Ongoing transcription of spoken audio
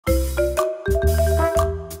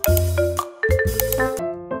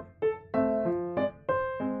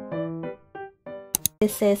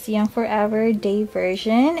This is Young Forever day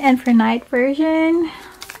version, and for night version,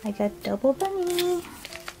 I got Double Bunny.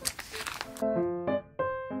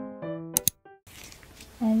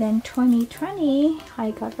 And then 2020, I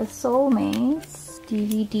got the Soulmates.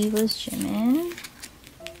 DVD was Jimin.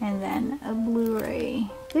 And then a Blu-ray.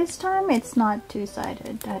 This time it's not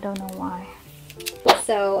two-sided. I don't know why.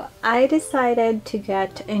 So I decided to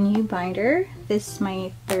get a new binder. This is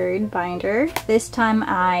my third binder. This time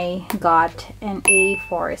I got an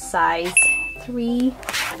A4 size 3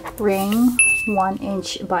 ring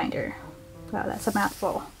 1-inch binder. Wow, that's a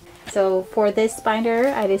mouthful. So for this binder,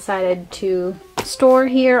 I decided to store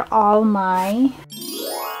here all my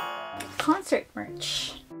concert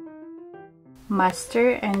merch.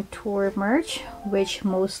 Master and tour merch, which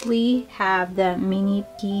mostly have the mini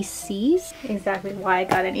PCs. Exactly why I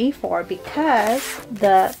got an A4, because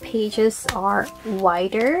the pages are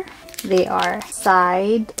wider. They are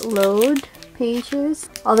side load pages,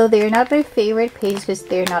 although they're not my favorite pages because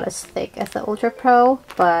they're not as thick as the Ultra Pro,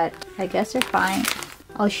 but I guess they're fine.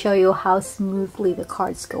 I'll show you how smoothly the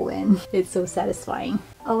cards go in. It's so satisfying.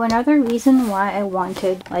 Oh, another reason why I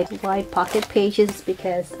wanted like wide pocket pages is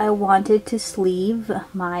because I wanted to sleeve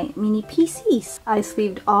my mini PCs. I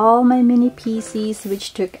sleeved all my mini PCs,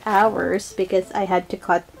 which took hours because I had to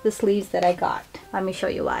cut the sleeves that I got. Let me show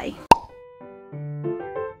you why.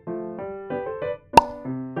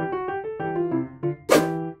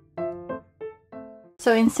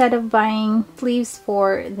 So instead of buying sleeves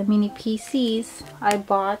for the mini PCs, I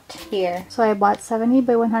bought here. So I bought 70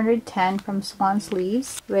 by 110 from Swan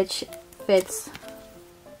Sleeves, which fits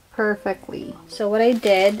perfectly. So what I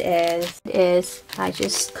did is I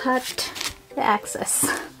just cut the excess.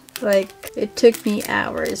 Like, it took me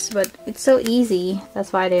hours, but it's so easy.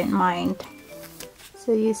 That's why I didn't mind.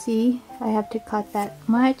 So you see, I have to cut that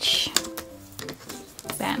much.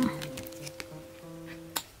 Bam.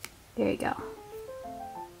 There you go.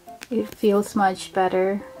 It feels much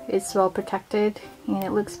better, it's well protected, and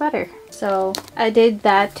it looks better. So I did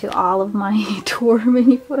that to all of my tour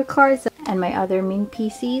mini photo cards and my other mini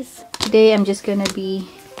PCs. Today I'm just gonna be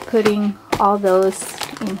putting all those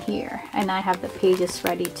in here, and I have the pages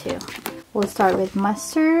ready too. We'll start with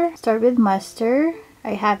Muster.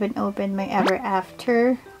 I haven't opened my Ever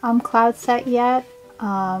After cloud set yet.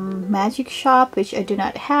 Magic Shop, which I do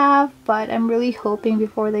not have, but I'm really hoping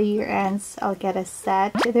before the year ends I'll get a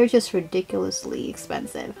set. They're just ridiculously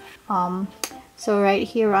expensive. So right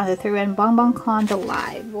here on the third one, Bonbon Con the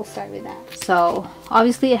Live, we'll start with that. So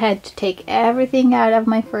obviously I had to take everything out of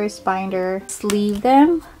my first binder, sleeve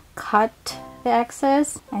them, cut the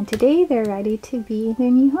excess, and today they're ready to be in their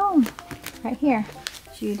new home. Right here.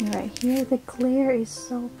 Judy right here. The glare is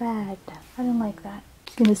so bad. I don't like that.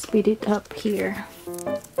 Gonna speed it up here.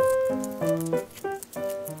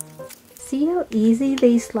 See how easy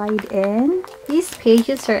they slide in? These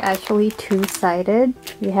pages are actually two-sided.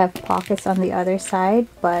 You have pockets on the other side,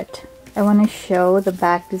 but I want to show the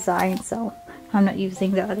back design, so I'm not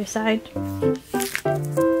using the other side.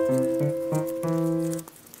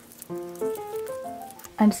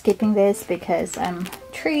 I'm skipping this because I'm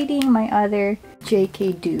trading my other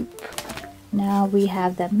JK dupe. Now we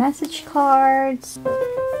have the message cards.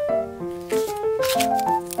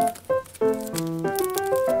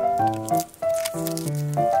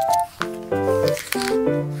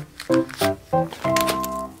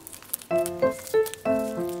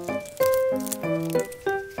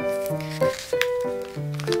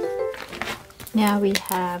 Now we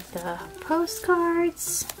have the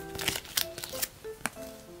postcards.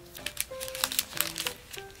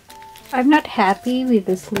 I'm not happy with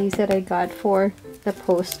the sleeves that I got for the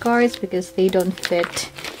postcards because they don't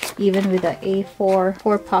fit even with the A4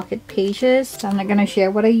 4 pocket pages. So I'm not gonna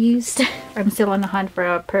share what I used. I'm still on the hunt for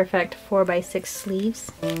a perfect 4x6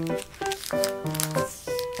 sleeves.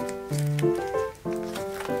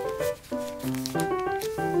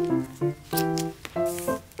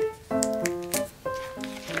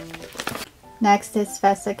 Next is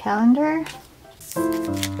Festa calendar.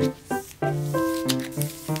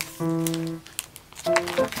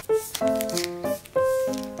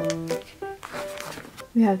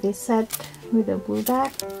 We have this set with a blue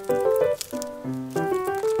back.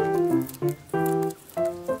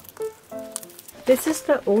 This is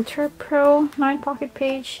the Ultra Pro 9 pocket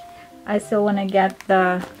page. I still want to get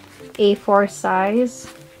the A4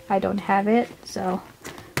 size. I don't have it, so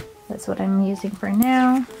that's what I'm using for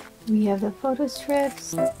now. We have the photo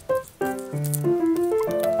strips.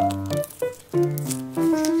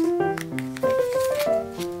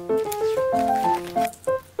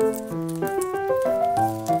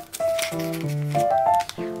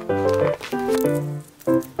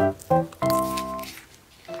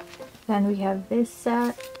 this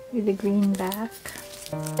set with the green back.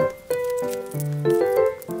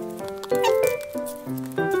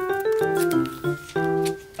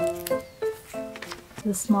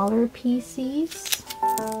 The smaller PCs.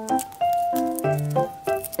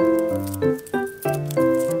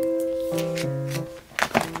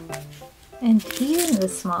 And even the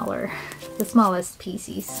smallest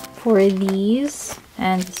PCs. For these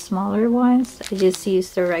and the smaller ones, I just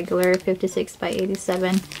used the regular 56 by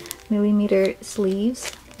 87 millimeter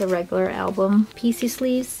sleeves, the regular album PC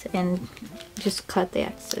sleeves, and just cut the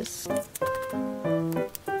excess.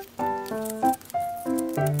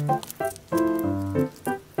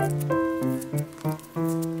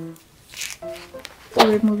 So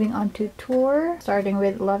we're moving on to tour, starting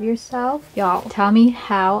with Love Yourself. Y'all, tell me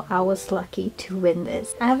how I was lucky to win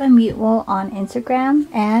this. I have a mutual on Instagram,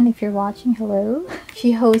 and if you're watching, hello.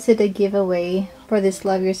 She hosted a giveaway for this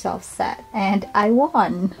Love Yourself set, and I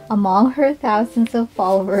won. Among her thousands of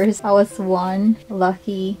followers, I was one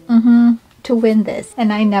lucky to win this,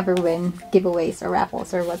 and I never win giveaways or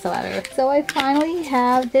raffles or whatsoever. So I finally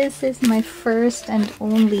have this. Is my first and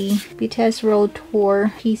only BTS World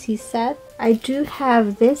Tour PC set. I do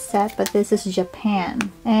have this set, but this is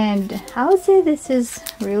Japan, and I would say this is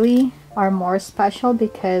really more special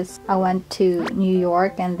because I went to New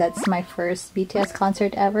York and that's my first BTS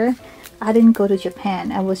concert ever. I didn't go to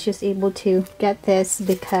Japan. I was just able to get this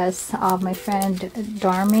because of my friend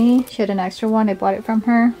Darmy. She had an extra one. I bought it from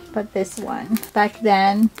her. But this one, back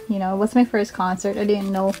then, you know, it was my first concert. I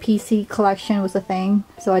didn't know PC collection was a thing,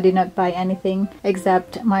 so I did not buy anything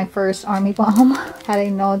except my first army bomb. Had I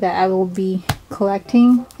known that I will be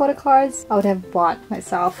collecting photo cards, I would have bought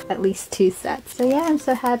myself at least 2 sets. So yeah, I'm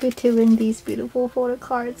so happy to win these beautiful photo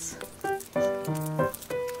cards.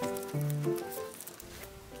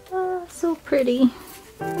 So pretty.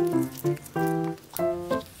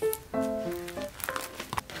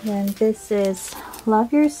 Then this is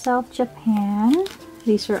Love Yourself Japan.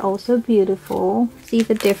 These are also beautiful. See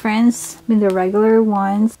the difference between the regular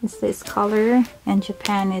ones is this color, and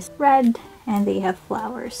Japan is red and they have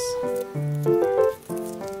flowers.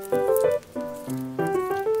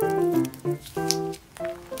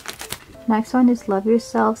 Next one is Love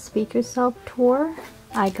Yourself Speak Yourself Tour.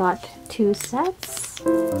 I got 2 sets.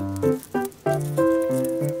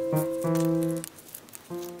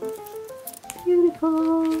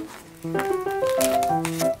 Beautiful.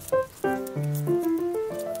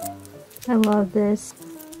 I love this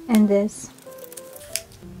and this.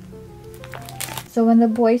 So when the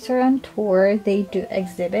boys are on tour, they do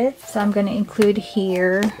exhibits. So I'm going to include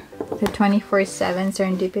here the 24/7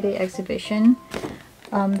 Serendipity exhibition.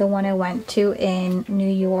 The one I went to in New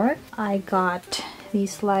York. I got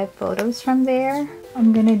these live photos from there.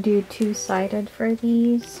 I'm gonna do 2-sided for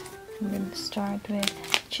these. I'm gonna start with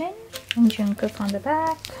Jin and Jungkook on the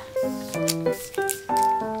back.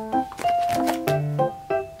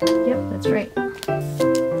 Yep, that's right.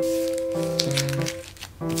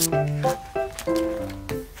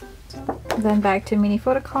 Then back to mini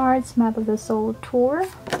photo cards, Map of the Soul Tour.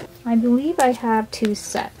 I believe I have 2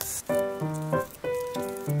 sets.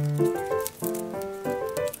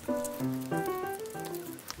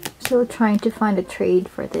 Still trying to find a trade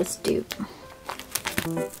for this dupe.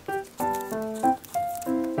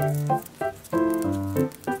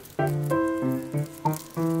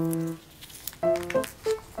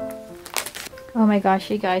 Oh my gosh,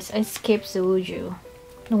 you guys, I skipped Suju.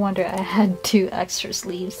 No wonder I had 2 extra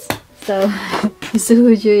sleeves. So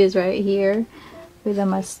Suju is right here with a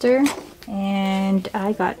mustard, and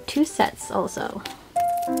I got 2 sets also.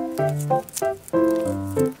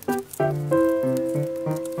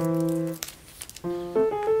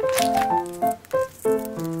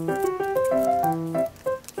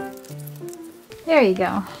 There you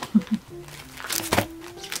go.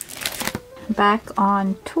 Back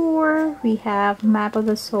on tour, we have Map of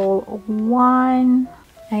the Soul 1.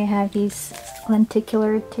 I have these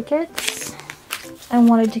lenticular tickets. I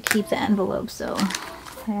wanted to keep the envelope, so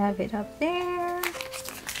I have it up there.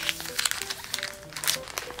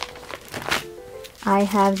 I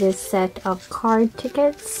have this set of card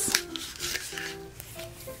tickets.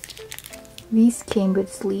 These came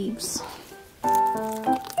with sleeves.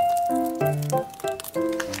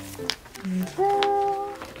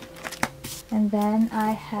 And then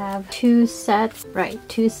I have 2 sets, right,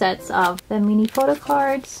 2 sets of the mini photo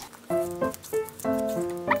cards.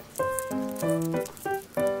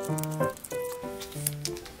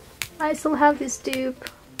 I still have this dupe.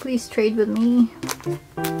 Please trade with me.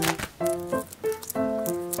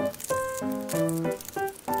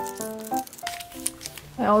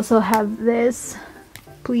 I also have this.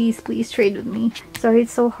 Please, please trade with me. Sorry,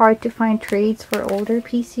 it's so hard to find trades for older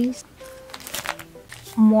PCs.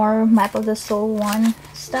 More Map of the Soul 1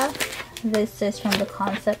 stuff. This is from the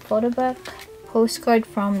concept photo book. Postcard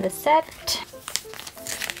from the set.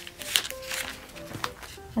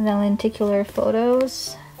 And then lenticular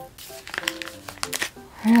photos.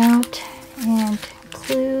 Route and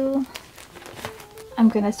clue. I'm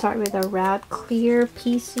gonna start with a route clear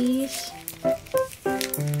PCs.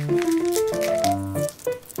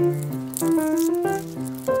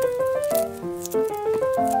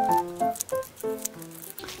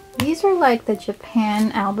 These are like the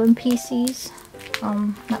Japan album PCs.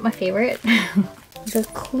 Not my favorite. The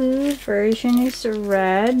clue version is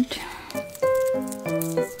red.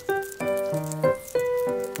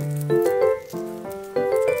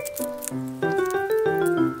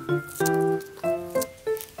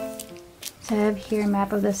 So I have here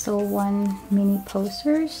Map of the Soul 1 mini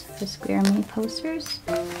posters, the square mini posters.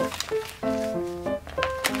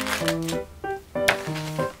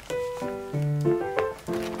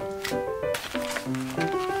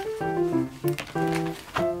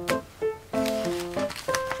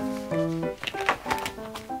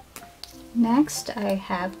 Next, I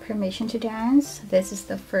have Permission to Dance. This is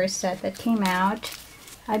the first set that came out.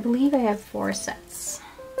 I believe I have 4 sets.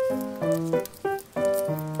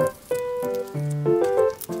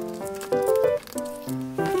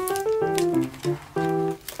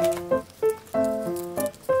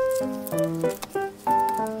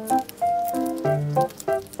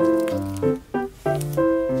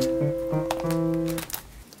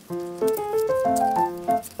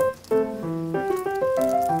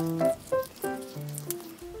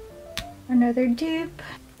 Another dupe.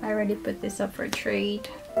 I already put this up for trade.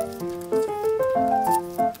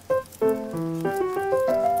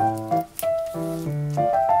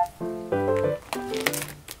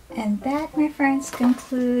 And that, my friends,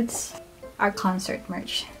 concludes our concert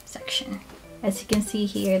merch section. As you can see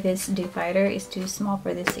here, this dupe binder is too small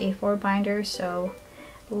for this A4 binder, so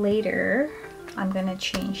later I'm gonna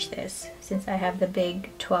change this since I have the big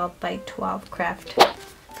 12 by 12 craft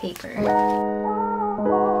paper.